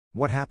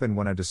What happened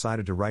when I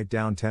decided to write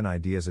down 10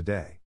 ideas a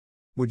day?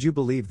 Would you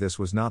believe this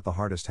was not the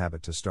hardest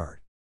habit to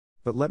start?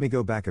 But let me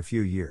go back a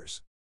few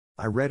years.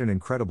 I read an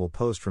incredible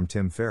post from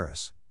Tim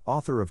Ferriss,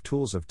 author of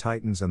Tools of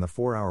Titans and the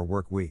 4-Hour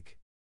Work Week.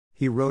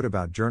 He wrote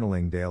about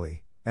journaling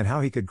daily, and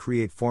how he could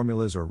create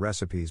formulas or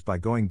recipes by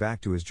going back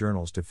to his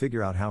journals to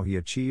figure out how he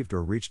achieved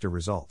or reached a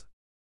result.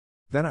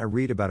 Then I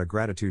read about a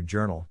gratitude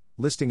journal,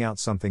 listing out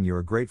something you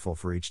are grateful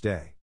for each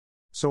day.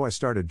 So I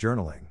started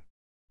journaling.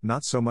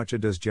 Not so much a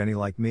does Jenny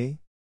like me?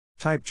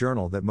 type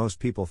journal that most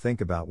people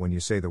think about when you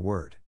say the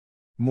word.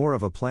 More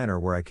of a planner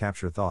where I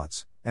capture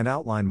thoughts, and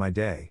outline my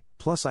day,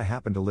 plus I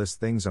happen to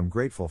list things I'm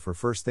grateful for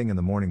first thing in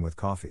the morning with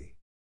coffee.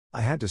 I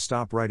had to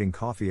stop writing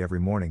coffee every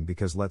morning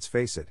because let's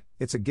face it,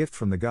 it's a gift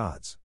from the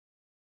gods.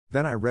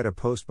 Then I read a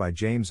post by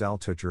James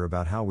Altucher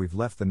about how we've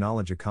left the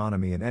knowledge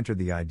economy and entered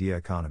the idea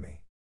economy.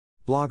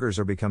 Bloggers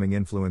are becoming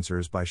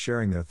influencers by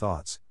sharing their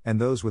thoughts, and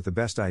those with the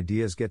best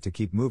ideas get to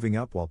keep moving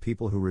up while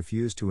people who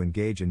refuse to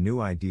engage in new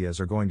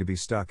ideas are going to be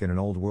stuck in an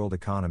old world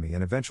economy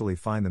and eventually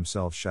find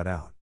themselves shut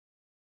out.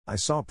 I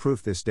saw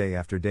proof this day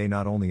after day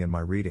not only in my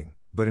reading,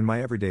 but in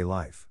my everyday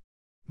life.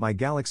 My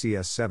Galaxy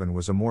S7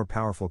 was a more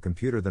powerful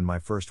computer than my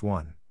first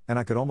one, and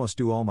I could almost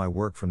do all my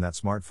work from that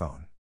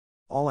smartphone.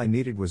 All I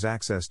needed was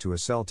access to a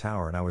cell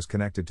tower and I was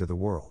connected to the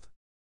world.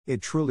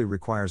 It truly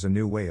requires a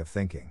new way of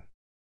thinking.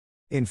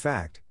 In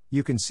fact,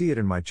 you can see it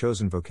in my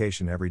chosen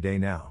vocation every day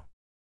now.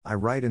 I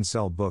write and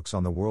sell books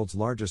on the world's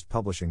largest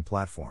publishing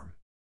platform.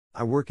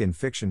 I work in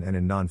fiction and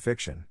in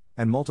non-fiction,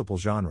 and multiple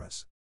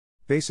genres.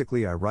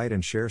 Basically, I write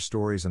and share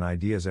stories and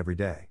ideas every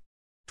day.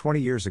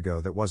 20 years ago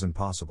that wasn't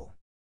possible.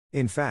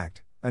 In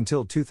fact,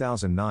 until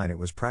 2009 it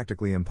was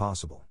practically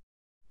impossible.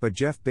 But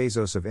Jeff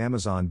Bezos of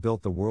Amazon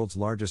built the world's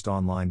largest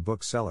online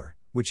bookseller,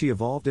 which he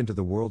evolved into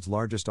the world's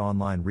largest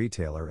online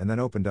retailer and then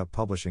opened up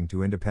publishing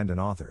to independent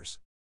authors.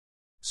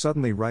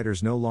 Suddenly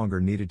writers no longer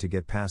needed to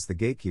get past the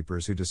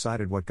gatekeepers who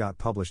decided what got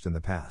published in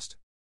the past.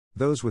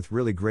 Those with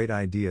really great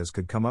ideas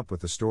could come up with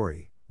the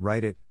story,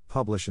 write it,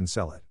 publish and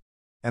sell it.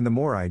 And the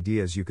more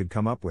ideas you could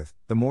come up with,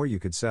 the more you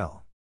could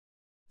sell.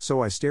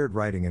 So I started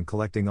writing and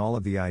collecting all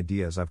of the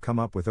ideas I've come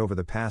up with over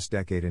the past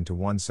decade into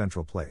one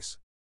central place.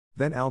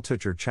 Then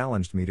Altucher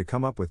challenged me to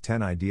come up with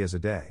 10 ideas a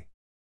day.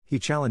 He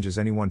challenges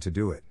anyone to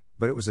do it,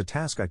 but it was a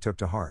task I took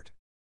to heart.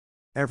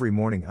 Every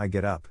morning I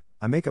get up,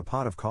 I make a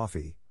pot of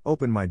coffee,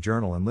 open my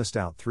journal and list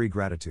out 3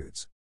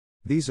 gratitudes.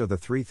 These are the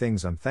 3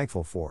 things I'm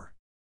thankful for.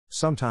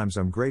 Sometimes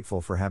I'm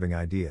grateful for having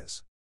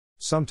ideas.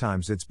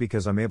 Sometimes it's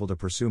because I'm able to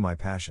pursue my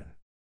passion.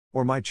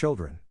 Or my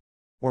children.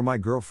 Or my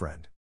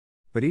girlfriend.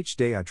 But each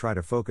day I try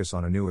to focus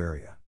on a new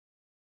area.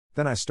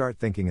 Then I start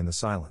thinking in the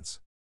silence.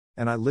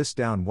 And I list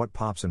down what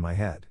pops in my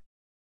head.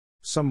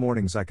 Some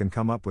mornings I can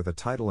come up with a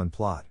title and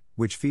plot,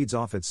 which feeds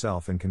off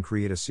itself and can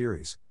create a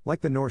series, like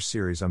the Norse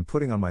series I'm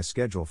putting on my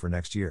schedule for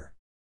next year.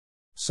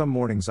 Some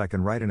mornings I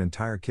can write an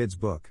entire kid's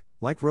book,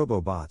 like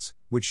Robobots,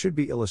 which should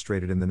be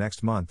illustrated in the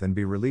next month and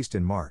be released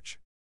in March.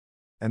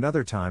 And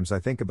other times I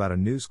think about a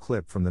news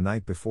clip from the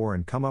night before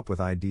and come up with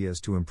ideas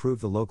to improve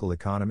the local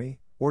economy,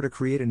 or to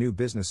create a new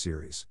business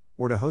series,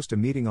 or to host a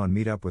meeting on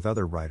Meetup with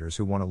other writers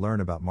who want to learn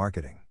about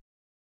marketing.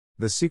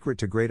 The secret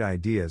to great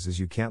ideas is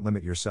you can't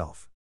limit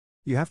yourself.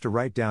 You have to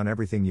write down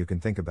everything you can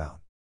think about.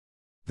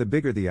 The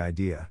bigger the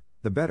idea,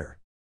 the better.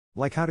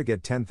 Like how to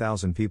get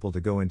 10,000 people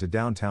to go into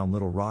downtown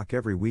Little Rock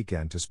every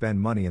weekend to spend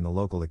money in the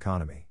local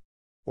economy.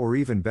 Or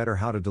even better,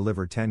 how to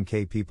deliver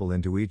 10,000 people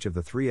into each of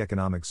the 3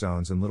 economic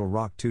zones in Little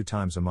Rock 2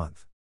 times a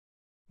month.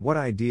 What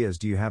ideas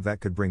do you have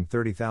that could bring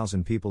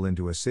 30,000 people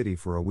into a city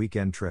for a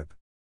weekend trip?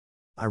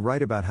 I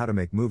write about how to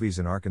make movies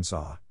in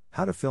Arkansas,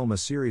 how to film a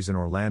series in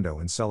Orlando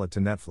and sell it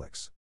to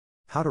Netflix.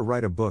 How to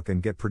write a book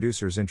and get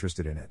producers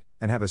interested in it,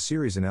 and have a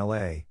series in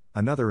LA,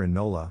 another in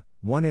NOLA,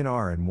 one in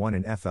R and one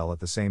in FL at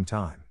the same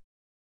time.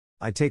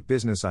 I take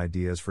business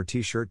ideas for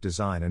t-shirt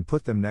design and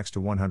put them next to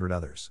 100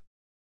 others.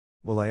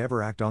 Will I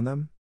ever act on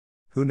them?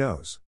 Who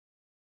knows?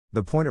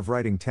 The point of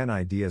writing 10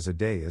 ideas a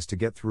day is to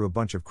get through a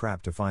bunch of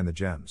crap to find the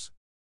gems.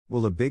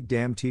 Will a big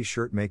damn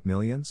t-shirt make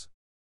millions?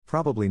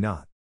 Probably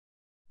not.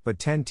 But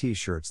 10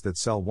 t-shirts that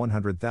sell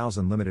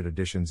 100,000 limited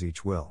editions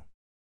each will.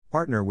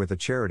 Partner with a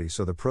charity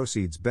so the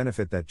proceeds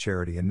benefit that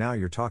charity, and now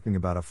you're talking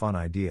about a fun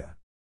idea.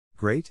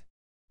 Great?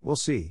 We'll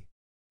see.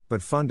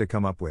 But fun to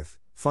come up with,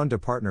 fun to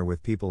partner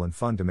with people and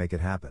fun to make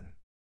it happen.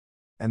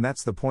 And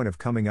that's the point of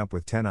coming up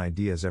with 10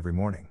 ideas every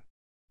morning.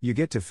 You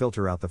get to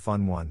filter out the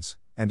fun ones,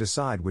 and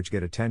decide which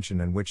get attention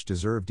and which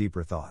deserve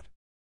deeper thought.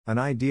 An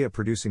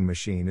idea-producing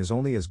machine is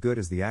only as good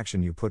as the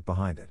action you put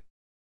behind it.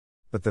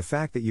 But the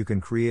fact that you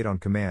can create on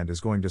command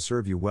is going to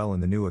serve you well in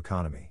the new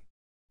economy.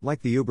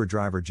 Like the Uber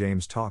driver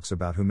James talks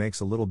about, who makes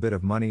a little bit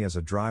of money as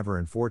a driver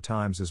and 4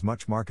 times as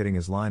much marketing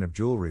his line of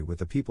jewelry with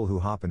the people who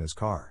hop in his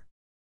car.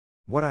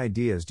 What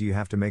ideas do you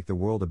have to make the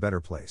world a better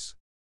place?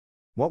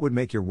 What would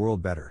make your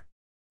world better?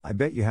 I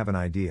bet you have an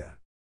idea.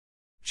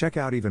 Check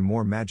out even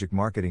more magic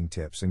marketing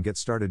tips and get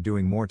started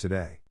doing more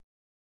today.